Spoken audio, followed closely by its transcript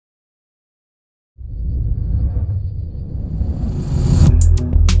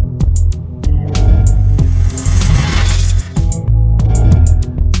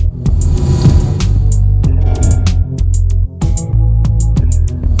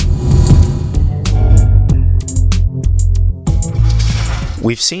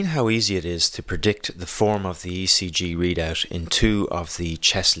We've seen how easy it is to predict the form of the ECG readout in two of the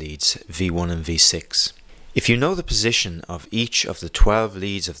chest leads, V1 and V6. If you know the position of each of the 12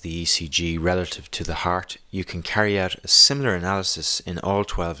 leads of the ECG relative to the heart, you can carry out a similar analysis in all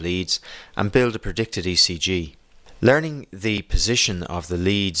 12 leads and build a predicted ECG. Learning the position of the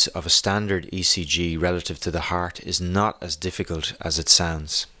leads of a standard ECG relative to the heart is not as difficult as it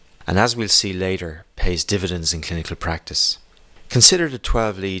sounds, and as we'll see later, pays dividends in clinical practice. Consider the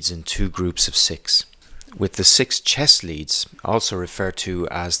 12 leads in two groups of 6, with the 6 chest leads, also referred to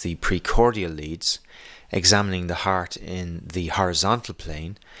as the precordial leads, examining the heart in the horizontal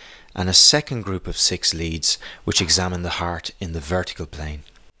plane, and a second group of 6 leads which examine the heart in the vertical plane.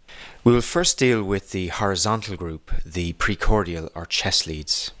 We will first deal with the horizontal group, the precordial or chest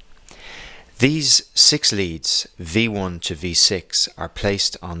leads. These 6 leads, V1 to V6, are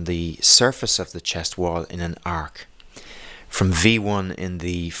placed on the surface of the chest wall in an arc, from V1 in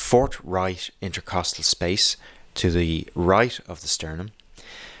the fort right intercostal space to the right of the sternum,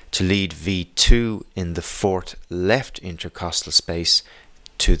 to lead V2 in the fort left intercostal space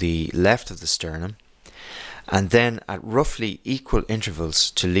to the left of the sternum, and then at roughly equal intervals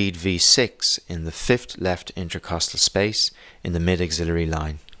to lead V6 in the fifth left intercostal space in the mid-axillary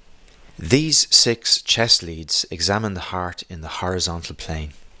line. These 6 chest leads examine the heart in the horizontal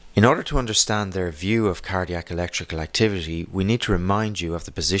plane. In order to understand their view of cardiac electrical activity, we need to remind you of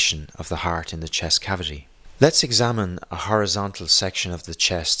the position of the heart in the chest cavity. Let's examine a horizontal section of the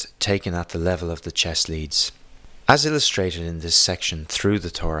chest taken at the level of the chest leads. As illustrated in this section through the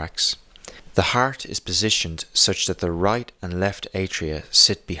thorax, the heart is positioned such that the right and left atria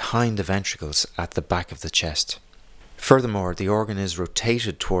sit behind the ventricles at the back of the chest. Furthermore, the organ is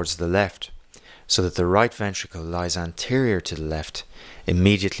rotated towards the left, so that the right ventricle lies anterior to the left,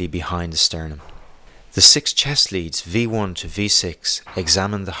 immediately behind the sternum. The 6 chest leads, V1 to V6,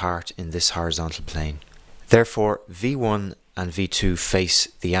 examine the heart in this horizontal plane. Therefore, V1 and V2 face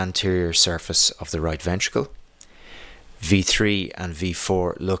the anterior surface of the right ventricle. V3 and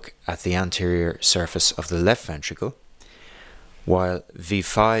V4 look at the anterior surface of the left ventricle, while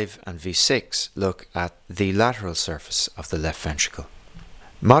V5 and V6 look at the lateral surface of the left ventricle.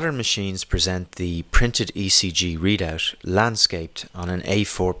 Modern machines present the printed ECG readout landscaped on an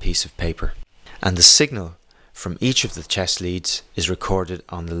A4 piece of paper, and the signal from each of the chest leads is recorded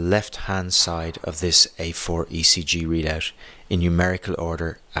on the left-hand side of this A4 ECG readout in numerical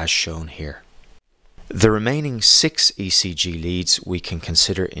order as shown here. The remaining 6 ECG leads we can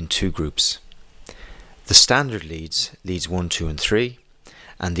consider in two groups. The standard leads, leads 1, 2 and 3,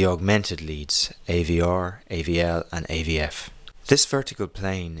 and the augmented leads, AVR, AVL and AVF. This vertical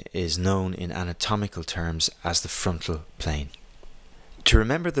plane is known in anatomical terms as the frontal plane. To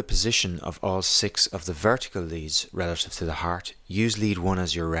remember the position of all 6 of the vertical leads relative to the heart, use lead 1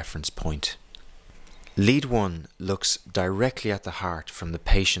 as your reference point. Lead 1 looks directly at the heart from the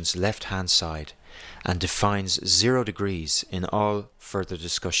patient's left-hand side and defines 0 degrees in all further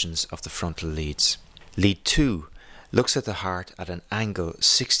discussions of the frontal leads. Lead 2 looks at the heart at an angle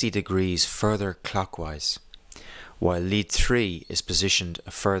 60 degrees further clockwise, while lead 3 is positioned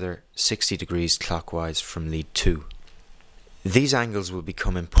a further 60 degrees clockwise from lead 2. These angles will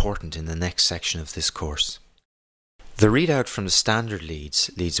become important in the next section of this course. The readout from the standard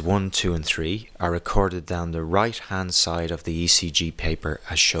leads, leads 1, 2 and 3, are recorded down the right-hand side of the ECG paper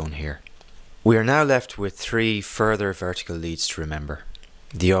as shown here. We are now left with 3 further vertical leads to remember.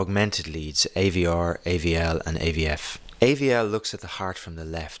 The augmented leads, AVR, AVL and AVF. AVL looks at the heart from the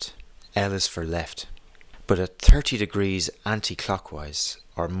left, L is for left, but at 30 degrees anti-clockwise,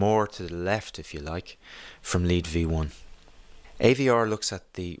 or more to the left if you like, from lead V1. AVR looks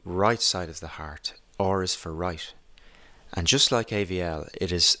at the right side of the heart, R is for right, and just like AVL,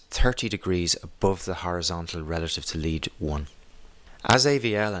 it is 30 degrees above the horizontal relative to lead 1. As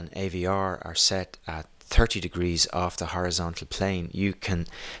AVL and AVR are set at 30 degrees off the horizontal plane, you can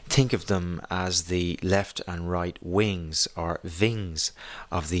think of them as the left and right wings or wings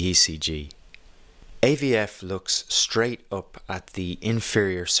of the ECG. AVF looks straight up at the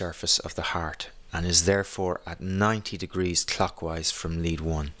inferior surface of the heart and is therefore at 90 degrees clockwise from lead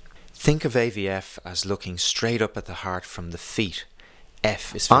 1. Think of AVF as looking straight up at the heart from the feet.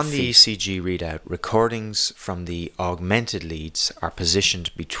 F is for on feet. The ECG readout, recordings from the augmented leads are positioned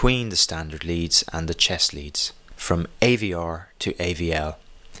between the standard leads and the chest leads, from AVR to AVL,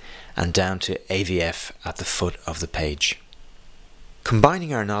 and down to AVF at the foot of the page.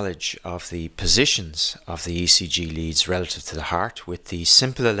 Combining our knowledge of the positions of the ECG leads relative to the heart with the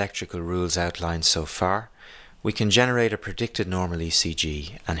simple electrical rules outlined so far, we can generate a predicted normal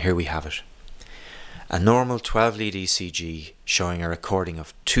ECG, and here we have it. A normal 12-lead ECG showing a recording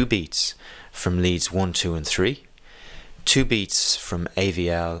of 2 beats from leads 1, 2 and 3, 2 beats from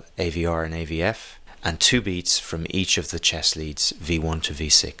AVL, AVR and AVF, and 2 beats from each of the chest leads V1 to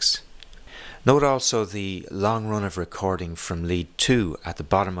V6. Note also the long run of recording from lead 2 at the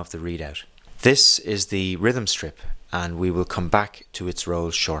bottom of the readout. This is the rhythm strip, and we will come back to its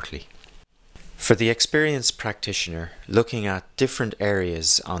role shortly. For the experienced practitioner, looking at different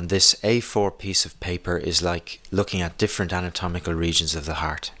areas on this A4 piece of paper is like looking at different anatomical regions of the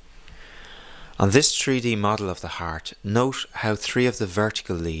heart. On this 3D model of the heart, note how 3 of the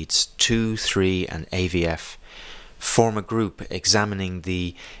vertical leads, 2, 3 and AVF, form a group examining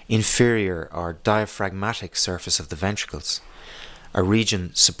the inferior or diaphragmatic surface of the ventricles, a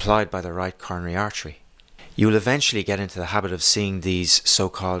region supplied by the right coronary artery. You will eventually get into the habit of seeing these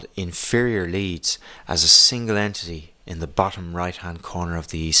so-called inferior leads as a single entity in the bottom right-hand corner of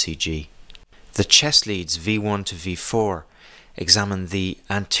the ECG. The chest leads V1 to V4 examine the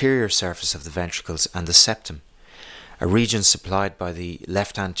anterior surface of the ventricles and the septum, a region supplied by the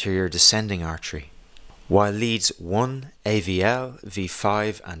left anterior descending artery, while leads 1, AVL,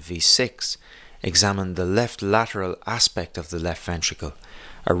 V5 and V6 examine the left lateral aspect of the left ventricle,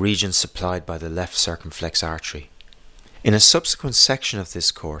 a region supplied by the left circumflex artery. In a subsequent section of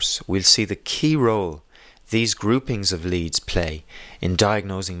this course, we'll see the key role these groupings of leads play in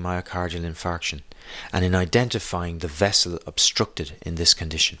diagnosing myocardial infarction and in identifying the vessel obstructed in this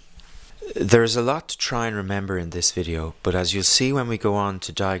condition. There is a lot to try and remember in this video, but as you'll see when we go on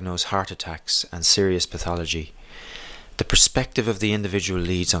to diagnose heart attacks and serious pathology, the perspective of the individual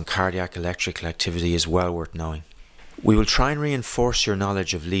leads on cardiac electrical activity is well worth knowing. We will try and reinforce your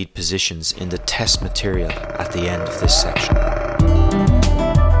knowledge of lead positions in the test material at the end of this section.